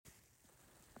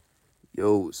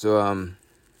Yo,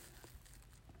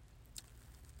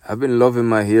 I've been loving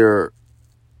my hair,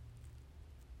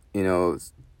 you know,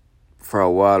 for a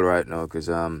while right now, cause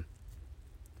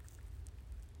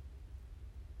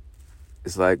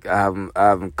it's like I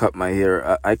haven't cut my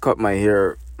hair. I cut my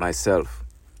hair myself,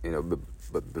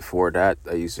 but before that,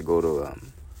 I used to go to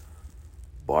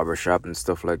barber shop and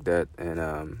stuff like that,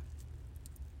 and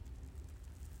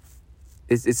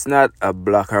it's not a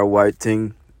black or white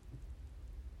thing.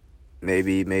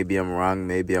 Maybe I'm wrong,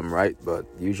 maybe I'm right, but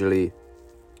usually,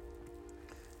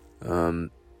 um,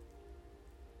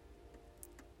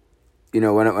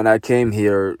 when I came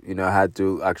here, I had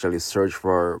to actually search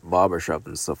for barber shop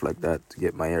and stuff like that to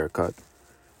get my hair cut.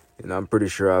 I'm pretty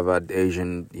sure I've had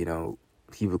Asian,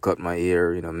 people cut my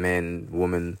hair, men,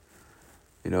 women,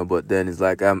 but then it's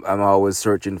like I'm always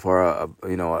searching for a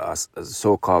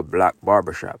so-called black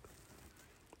barbershop,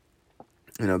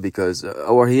 because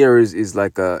our hair is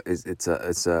like it's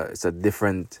a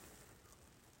different,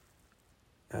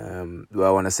 do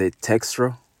I want to say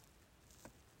texture?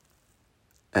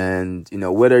 And,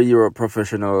 whether you're a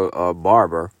professional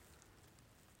barber,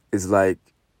 it's like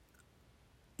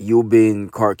you being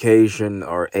Caucasian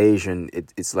or Asian,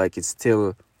 it's like they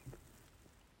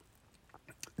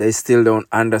still don't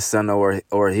understand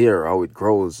our hair, how it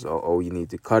grows, or how you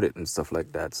need to cut it and stuff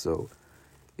like that. So,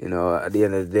 at the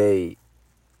end of the day,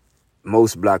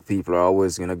 most black people are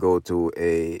always gonna go to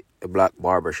a black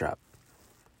barber shop.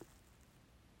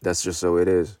 That's just how it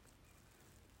is.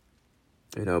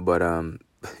 But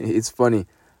it's funny.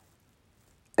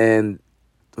 And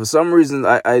for some reason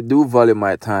I do value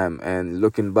my time, and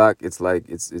looking back, it's like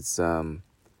it's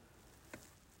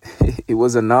it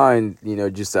was annoying,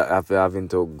 just after having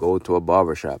to go to a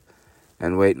barber shop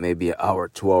and wait maybe an hour,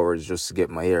 2 hours just to get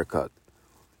my hair cut.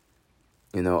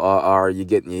 Or you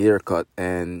getting your hair cut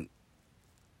and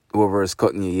whoever is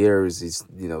cutting your hair is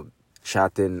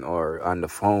chatting or on the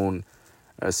phone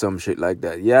or some shit like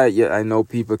that. Yeah, I know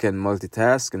people can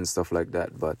multitask and stuff like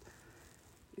that, but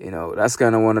that's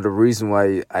kind of one of the reasons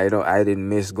why I didn't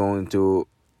miss going to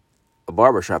a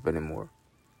barber shop anymore.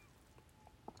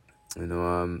 You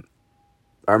know,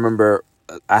 I remember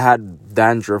I had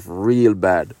dandruff real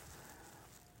bad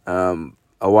a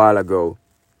while ago.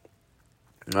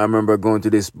 I remember going to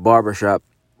this barbershop,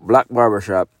 black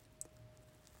barbershop,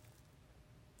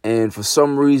 and for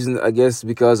some reason, I guess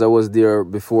because I was there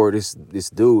before this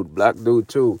dude, black dude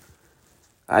too,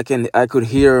 I could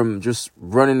hear him just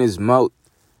running his mouth,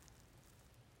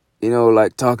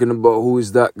 like talking about who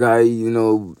is that guy, I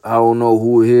don't know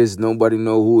who he is, nobody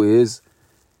know who he is,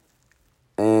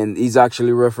 and he's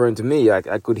actually referring to me.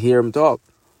 I could hear him talk,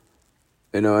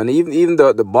 and even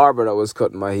the barber that was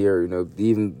cutting my hair,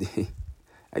 even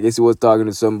I guess he was talking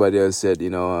to somebody else, said,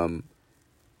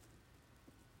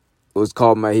 it was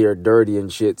called my hair dirty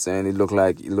and shit, saying it looked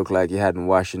like he hadn't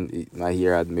washing my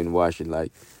hair hadn't been washed in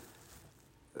like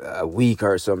a week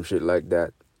or some shit like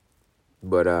that.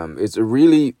 But it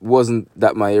really wasn't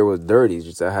that my hair was dirty. It's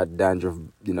just I had dandruff,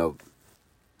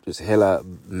 just hella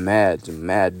mad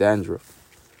dandruff.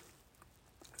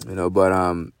 But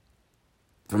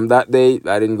from that day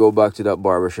I didn't go back to that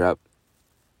barbershop.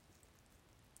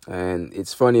 And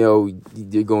it's funny how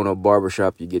you go to a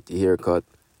barbershop, you get your hair cut.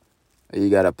 You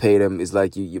gotta pay them. It's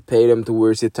like you pay them to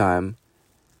waste your time.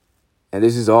 And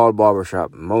this is all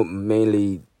barbershop,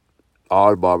 mainly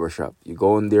all barbershop. You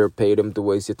go in there, pay them to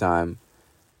waste your time,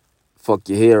 fuck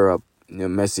your hair up,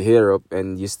 mess your hair up,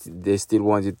 and they still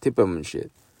want you to tip them and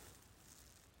shit.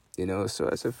 So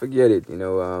I said, forget it.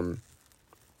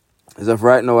 As of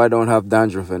right now, I don't have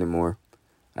dandruff anymore.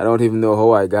 I don't even know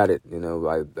how I got it.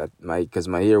 Because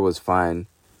my hair was fine.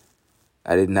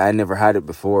 I never had it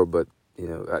before, but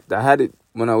I had it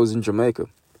when I was in Jamaica.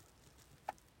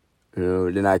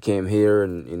 Then I came here,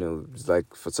 and it's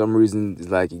like for some reason it's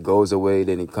like it goes away,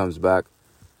 then it comes back.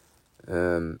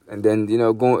 And then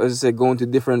going, as I said, going to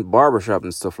different barbershop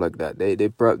and stuff like that. They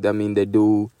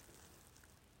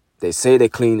say they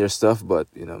clean their stuff, but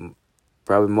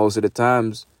probably most of the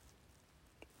times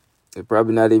they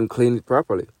probably not even clean it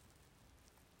properly.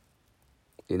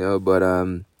 But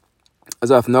as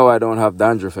of now, I don't have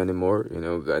dandruff anymore.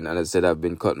 And as I said, I've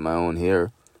been cutting my own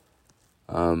hair.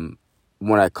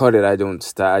 When I cut it, I don't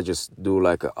start. I just do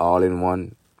like an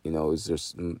all-in-one. It's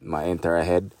just my entire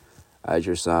head. I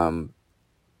just like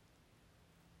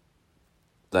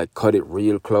cut it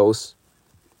real close,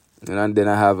 and then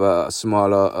I have a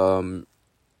smaller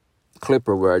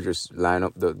clipper where I just line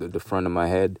up the front of my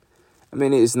head. I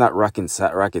mean, it's not rocket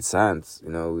science.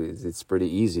 It's pretty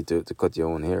easy to cut your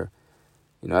own hair.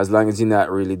 As long as you're not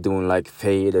really doing like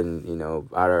fade and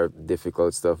other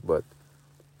difficult stuff, but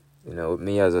You know,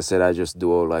 me, as I said, I just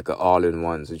do like a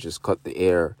all-in-one. So just cut the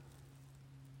hair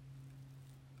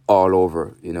all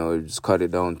over. You know, just cut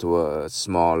it down to a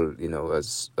small, you know,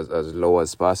 as low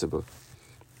as possible.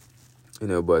 You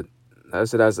know, but I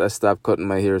said I stopped cutting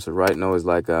my hair. So right now it's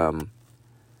like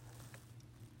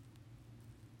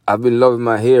I've been loving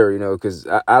my hair, you know, because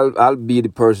I'll be the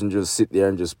person just sit there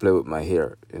and just play with my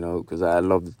hair, you know, because I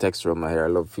love the texture of my hair. I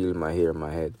love feeling my hair in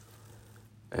my head.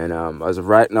 And as of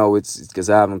right now, it's because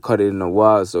I haven't cut it in a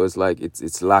while, so it's like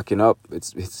it's locking up.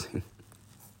 It's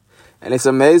and it's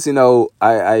amazing. You know,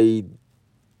 I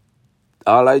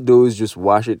all I do is just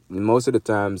wash it. Most of the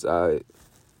times, I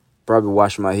probably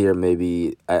wash my hair.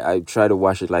 Maybe I try to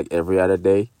wash it like every other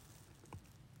day.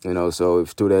 You know, so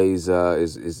if today is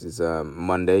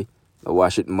Monday, I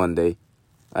wash it Monday.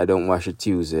 I don't wash it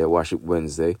Tuesday. I wash it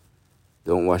Wednesday.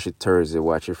 Don't wash it Thursday.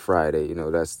 Wash it Friday. You know,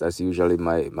 that's usually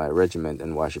my regiment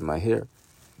and washing my hair.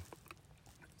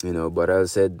 You know, but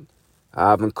as I said, I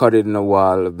haven't cut it in a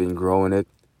while. I've been growing it,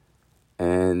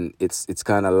 and it's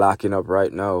kind of locking up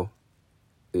right now.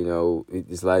 You know,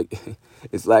 it's like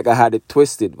it's like I had it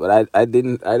twisted, but I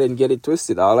didn't get it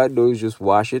twisted. All I do is just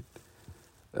wash it.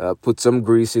 Put some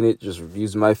grease in it, just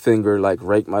use my finger, like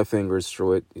rake my fingers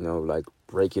through it, you know, like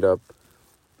break it up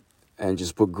and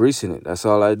just put grease in it. That's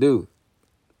all I do,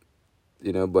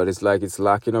 you know, but it's like it's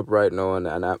locking up right now, and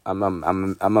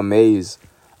I'm amazed.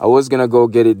 I was going to go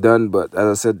get it done, but as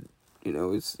I said, you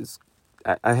know,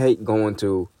 I hate going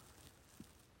to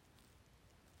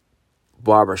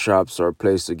barbershops or a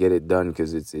place to get it done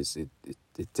because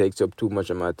it takes up too much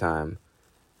of my time,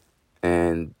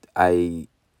 and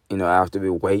you know, I have to be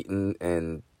waiting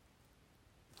and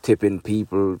tipping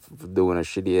people for doing a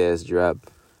shitty ass job.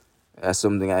 That's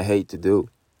something I hate to do.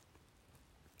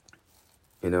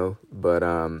 You know, but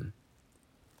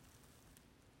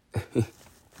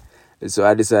so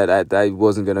I decided I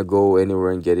wasn't gonna go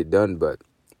anywhere and get it done, but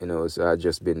you know, so I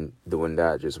just been doing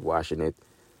that, just washing it,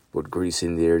 put grease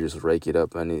in there, just rake it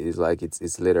up, and it's like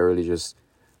it's literally just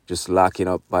locking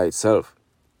up by itself.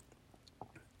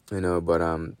 You know, but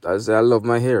I love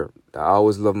my hair. I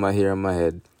always love my hair in my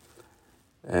head,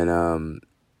 and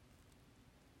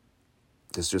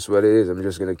it's just what it is. I'm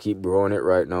just gonna keep growing it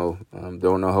right now.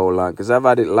 Don't know how long, cause I've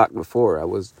had it locked before.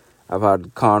 I've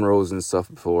had cornrows and stuff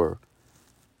before.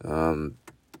 More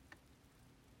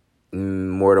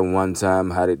than one time,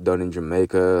 had it done in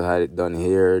Jamaica, had it done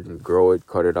here, and grow it,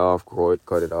 cut it off, grow it,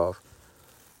 cut it off.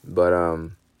 But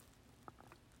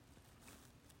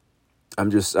I'm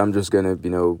just gonna, you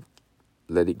know,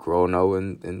 let it grow now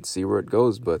and see where it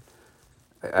goes. But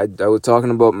I was talking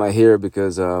about my hair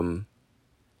because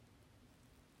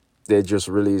they just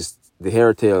released the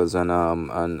Hair Tales on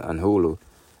Hulu,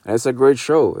 and it's a great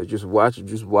show. I just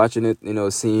watching it, you know,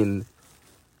 seeing,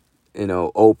 you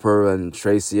know, Oprah and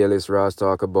Tracy Ellis Ross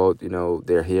talk about, you know,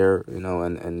 their hair, you know,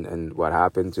 and what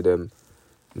happened to them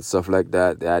and stuff like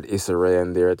that. They had Issa Rae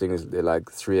in there. I think they're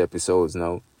like 3 episodes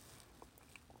now.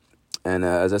 And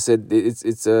as I said,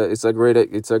 it's a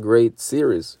great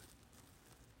series.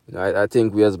 You know, I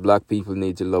think we as black people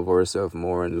need to love ourselves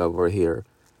more and love our hair.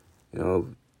 You know,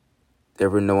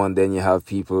 every now and then you have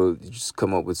people just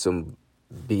come up with some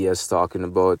BS talking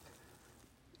about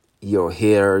your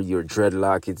hair, your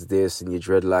dreadlock is this and your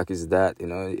dreadlock is that. You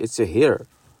know, it's your hair.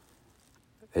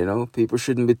 You know, people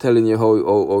shouldn't be telling you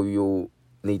how you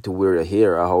need to wear your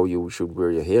hair or how you should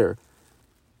wear your hair.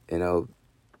 You know,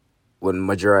 when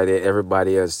majority of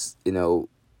everybody else, you know,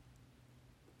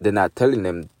 they're not telling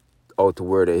them how to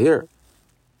wear their hair.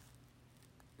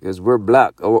 Because we're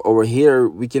black. Our hair,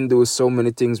 we can do so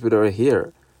many things with our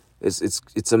hair.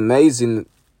 It's amazing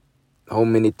how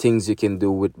many things you can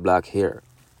do with black hair.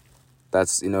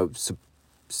 That's, you know,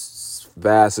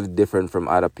 vastly different from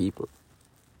other people.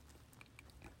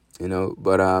 You know,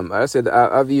 but I said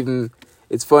I've even,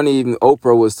 it's funny, even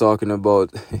Oprah was talking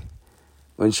about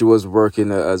when she was working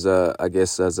as a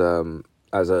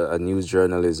news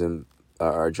journalism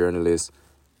or journalist,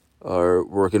 or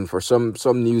working for some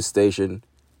news station.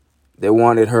 They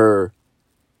wanted her.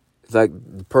 It's like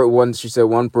she said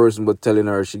one person was telling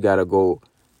her she gotta go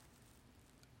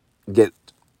get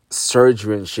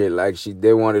surgery and shit. Like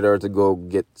they wanted her to go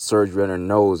get surgery on her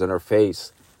nose and her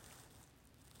face.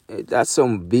 That's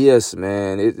some BS,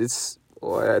 man. It's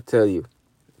boy, I tell you,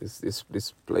 this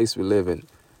place we live in.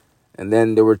 And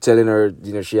then they were telling her,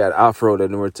 you know, she had afro.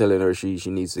 Then they were telling her she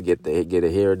needs to get her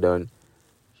hair done.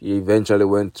 She eventually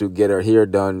went to get her hair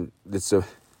done. It's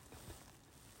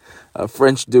a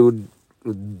French dude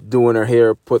doing her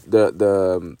hair, put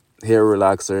the hair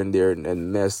relaxer in there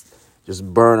and messed, just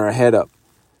burn her head up.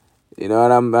 You know,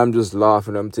 and I'm just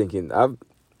laughing. I'm thinking, I'm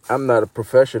not a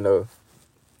professional.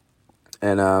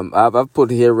 And I've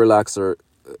put hair relaxer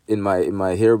in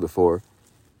my hair before,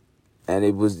 and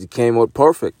it came out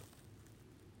perfect.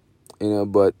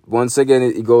 But once again,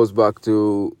 it goes back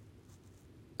to,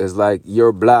 it's like,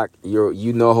 you're black,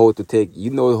 you know how to take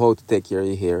care of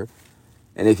your hair.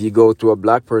 And if you go to a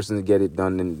black person to get it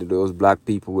done, then those black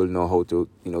people will know how to,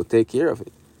 take care of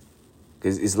it.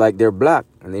 Because it's like they're black,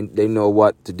 and they know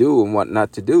what to do and what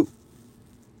not to do.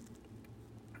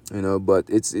 But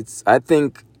I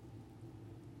think,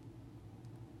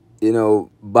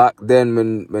 back then,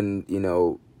 when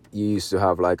you used to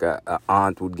have like a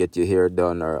aunt would get your hair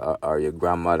done, or your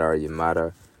grandmother or your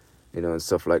mother, and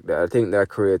stuff like that. I think that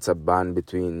creates a bond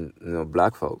between,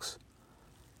 black folks.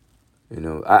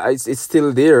 It's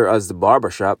still there as the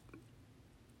barbershop,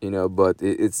 but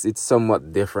it's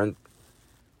somewhat different.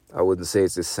 I wouldn't say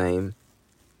it's the same,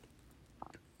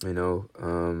 you know.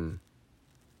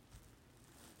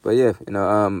 But yeah,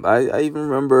 I even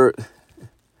remember.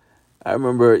 I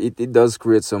remember it does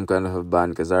create some kind of a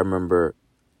bond, because I had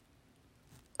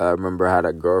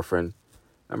a girlfriend.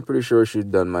 I'm pretty sure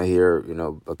she'd done my hair,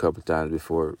 a couple times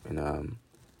before. And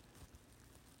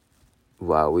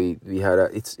wow, we had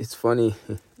it's funny.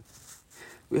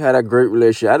 We had a great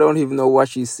relationship. I don't even know what what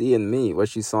she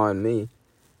saw in me.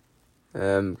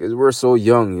 Because we're so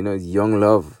young, young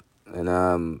love. And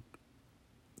I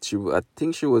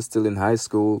think she was still in high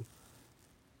school,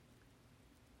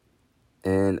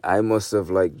 and I must have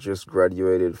like just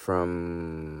graduated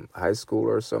from high school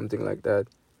or something like that.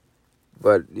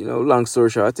 But long story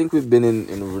short, I think we've been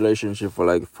in a relationship for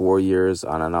like 4 years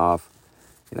on and off.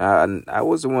 And I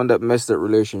was the one that messed that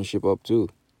relationship up too.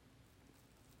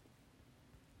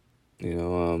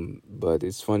 But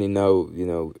it's funny now.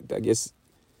 I guess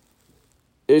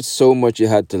there's so much you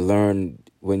had to learn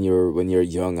when you're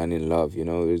young and in love.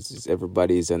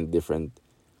 Everybody's on different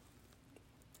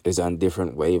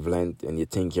wavelength, and you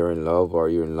think you're in love or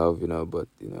you're in love. But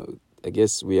I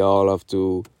guess we all have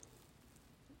to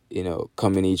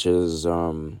come in each other's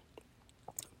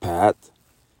path,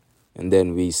 and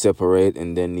then we separate,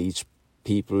 and then each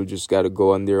people just got to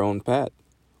go on their own path.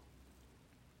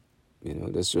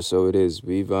 That's just how it is.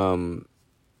 We've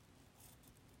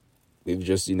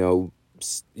just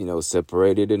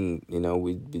separated, and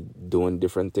we've been doing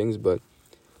different things. But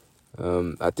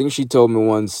I think she told me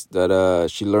once that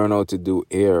she learned how to do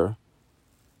hair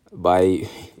by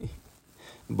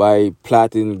by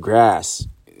plaiting grass.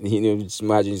 Just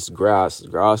imagine it's grass that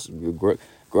grow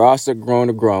on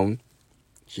the ground.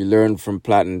 She learned from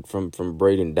plaiting, from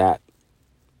braiding that.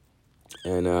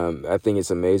 And I think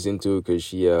it's amazing too, because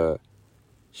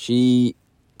she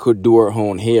could do her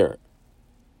own hair.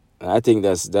 And I think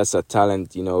that's a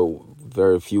talent,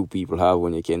 very few people have,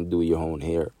 when you can do your own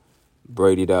hair.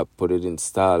 Braid it up, put it in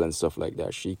style and stuff like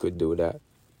that. She could do that.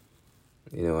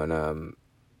 And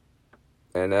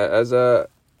as a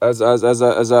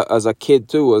kid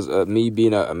too, as me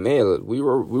being a male, we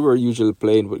were usually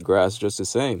playing with grass just the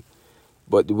same.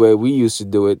 But the way we used to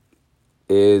do it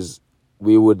is,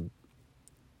 we would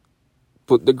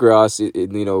put the grass,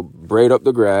 braid up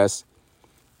the grass,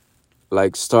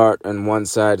 like start on one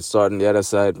side, start on the other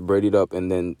side, braid it up,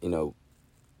 and then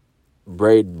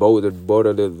braid both of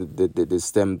the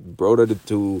stem, both of the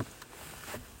two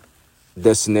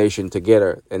destination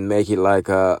together, and make it like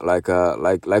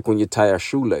when you tie a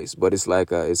shoelace, but it's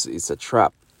like it's a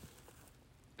trap.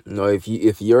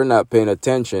 If you're not paying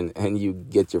attention and you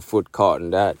get your foot caught in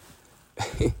that,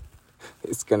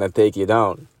 it's gonna take you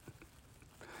down.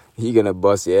 You're gonna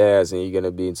bust your ass, and you're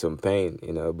gonna be in some pain.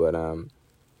 But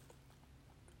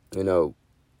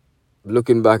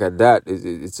looking back at that,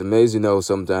 it's amazing how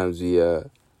sometimes we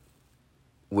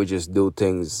just do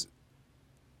things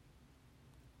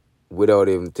without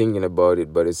even thinking about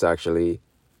it, but it's actually,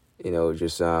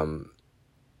 just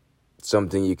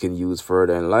something you can use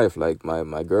further in life. Like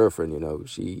my girlfriend,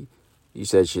 you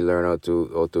said she learned how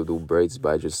to do braids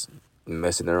by just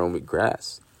messing around with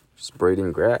grass, just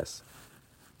braiding grass.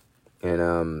 And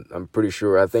I'm pretty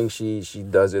sure, I think she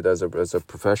does it as a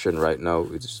profession right now.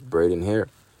 It's just braiding hair.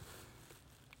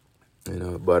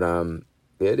 But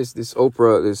yeah, this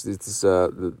Oprah, this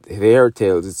the Hair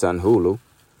Tales, it's on Hulu.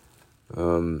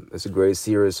 It's a great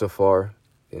series so far.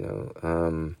 As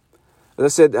I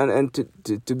said, and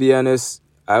to be honest,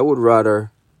 I would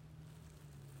rather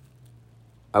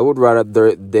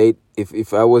date,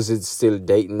 if I wasn't still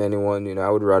dating anyone.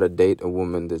 I would rather date a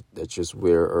woman that just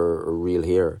wear her real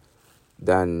hair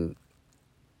than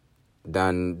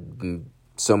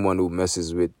someone who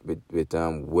messes with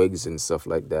wigs and stuff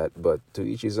like that. But to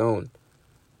each his own.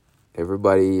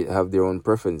 Everybody have their own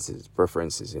preferences.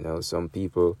 Some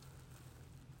people,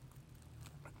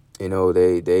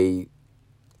 they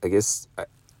I guess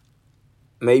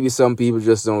maybe some people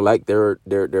just don't like their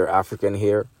African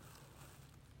hair.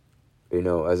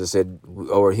 As I said,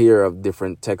 our hair have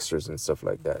different textures and stuff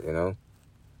like that.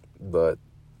 But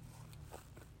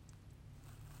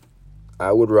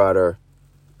I would rather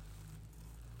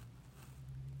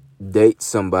date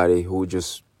somebody who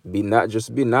just be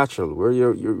natural. Wear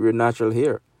your natural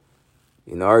hair.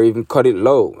 Or even cut it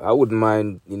low. I wouldn't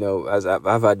mind. As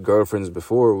I've had girlfriends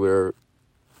before where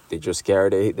they just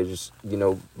they just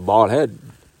bald head.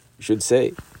 You should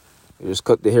say, you just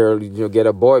cut the hair. Get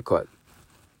a boy cut.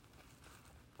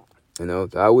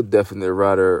 I would definitely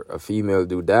rather a female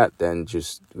do that than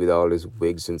just with all these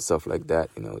wigs and stuff like that.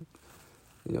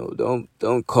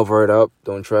 Don't cover it up.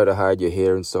 Don't try to hide your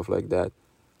hair and stuff like that.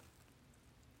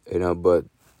 But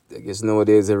I guess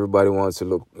nowadays everybody wants to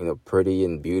look, pretty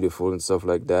and beautiful and stuff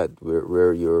like that.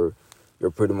 Where you're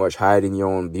pretty much hiding your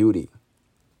own beauty.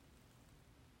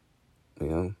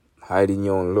 Hiding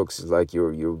your own looks is like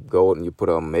you go and you put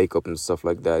on makeup and stuff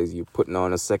like that. You're putting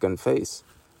on a second face.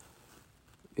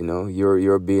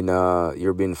 You're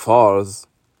being false.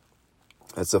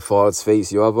 That's a false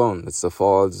face you have on. It's a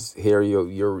false hair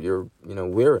you're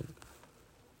wearing.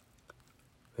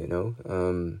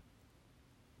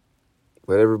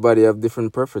 But everybody have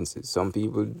different preferences. Some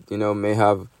people, may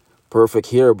have perfect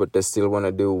hair, but they still want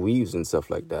to do weaves and stuff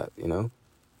like that.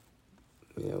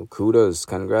 Kudos,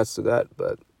 congrats to that.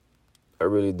 But I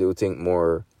really do think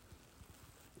more,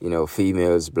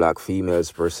 females, black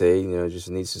females per se, just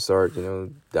needs to start,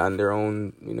 dyeing their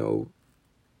own,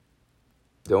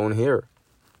 their own hair.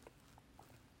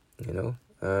 Yeah,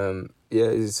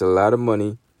 it's a lot of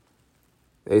money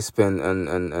they spend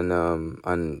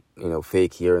on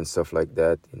fake hair and stuff like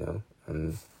that.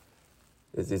 And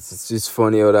it's just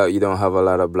funny how that you don't have a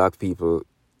lot of black people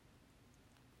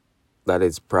that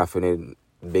is profiting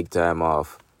big time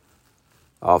off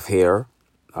hair,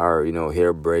 or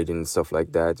hair braiding and stuff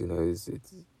like that.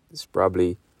 It's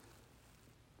probably.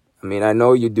 I mean, I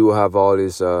know you do have all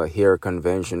this hair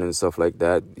convention and stuff like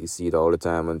that. You see it all the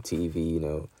time on TV.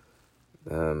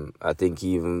 I think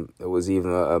even there was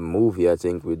even a movie, I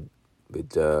think, with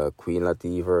Queen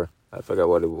Latifah. I forgot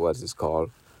what it was. It's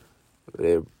called.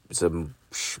 Some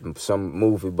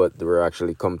movie, but they were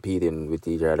actually competing with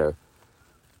each other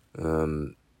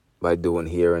by doing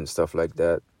hair and stuff like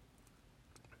that.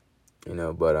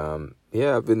 But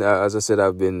yeah, I've been, as I said,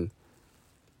 I've been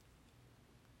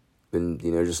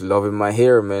just loving my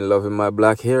hair, man, loving my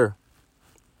black hair,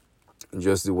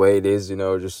 just the way it is,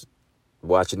 just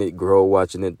watching it grow,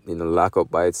 watching it, lock up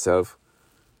by itself,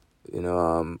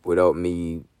 without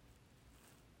me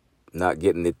not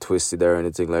getting it twisted or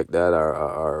anything like that,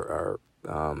 or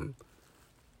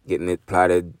getting it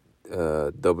plaited,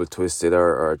 double twisted,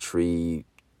 or three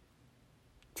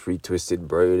twisted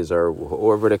braids, or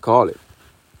whatever they call it.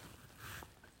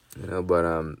 But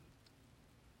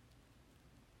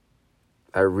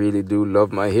I really do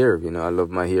love my hair. I love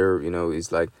my hair.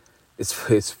 It's like,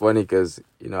 it's funny because,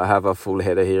 I have a full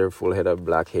head of hair, full head of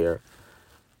black hair.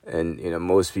 And,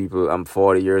 most people, I'm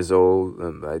 40 years old.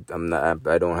 I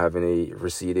don't have any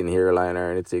receding hairline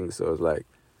or anything. So it's like,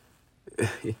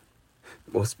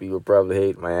 most people probably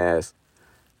hate my ass.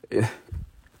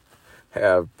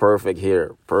 Have perfect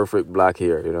hair, perfect black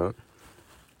hair,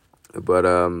 But,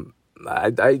 to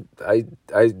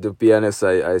be honest,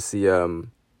 I see,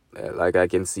 like I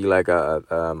can see like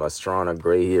a strand of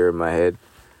gray hair in my head,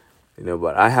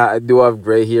 but I do have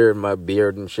gray hair in my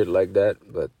beard and shit like that.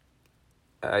 But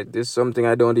there's something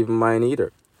I don't even mind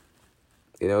either.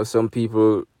 Some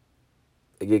people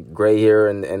get gray hair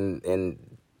and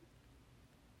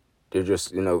they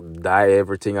just dye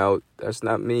everything out. That's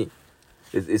not me.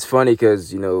 It's funny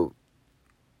because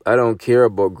I don't care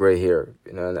about gray hair,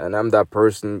 and I'm that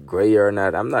person, gray hair or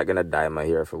not. I'm not gonna dye my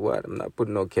hair for what? I'm not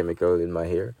putting no chemical in my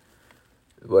hair.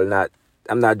 Well,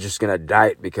 I'm not just gonna dye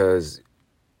it because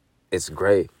it's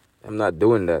gray. I'm not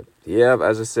doing that. Yeah,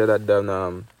 as I said, I've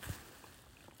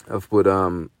put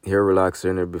hair relaxer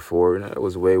in there before, and it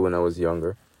was way when I was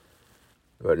younger.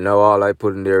 But now all I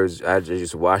put in there is I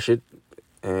just wash it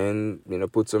and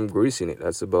put some grease in it.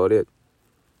 That's about it.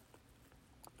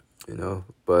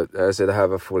 But as I said, I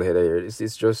have a full head of hair. It's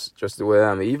just the way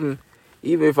I am. Even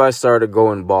if I started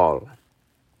going bald,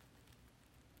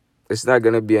 it's not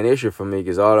gonna be an issue for me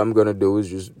because all I'm gonna do is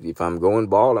just, if I'm going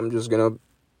bald, I'm just gonna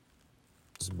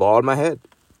bald my head.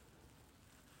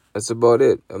 That's about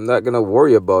it. I'm not gonna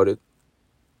worry about it.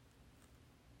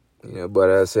 But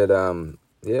as I said,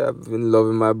 yeah, I've been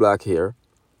loving my black hair,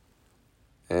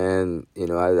 and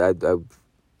I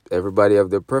everybody have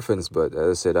their preference, but as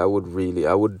I said, I would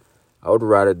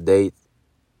rather date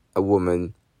a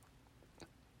woman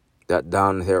that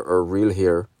down hair or real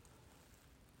hair,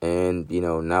 and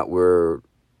not wear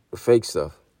the fake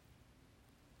stuff.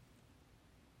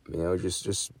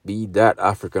 Just be that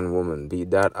African woman, be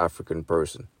that African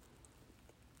person.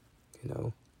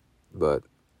 But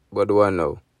what do I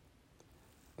know?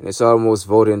 And it's almost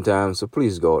voting time, so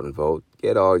please go out and vote.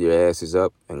 Get all your asses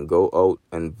up and go out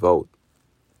and vote.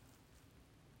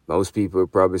 Most people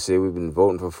probably say we've been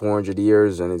voting for 400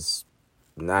 years and it's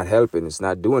not helping. It's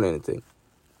not doing anything.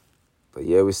 But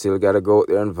yeah, we still got to go out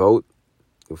there and vote.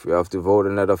 If we have to vote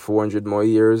another 400 more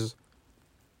years,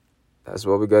 that's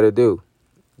what we got to do.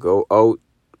 Go out,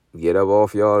 get up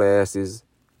off y'all asses,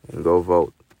 and go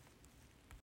vote.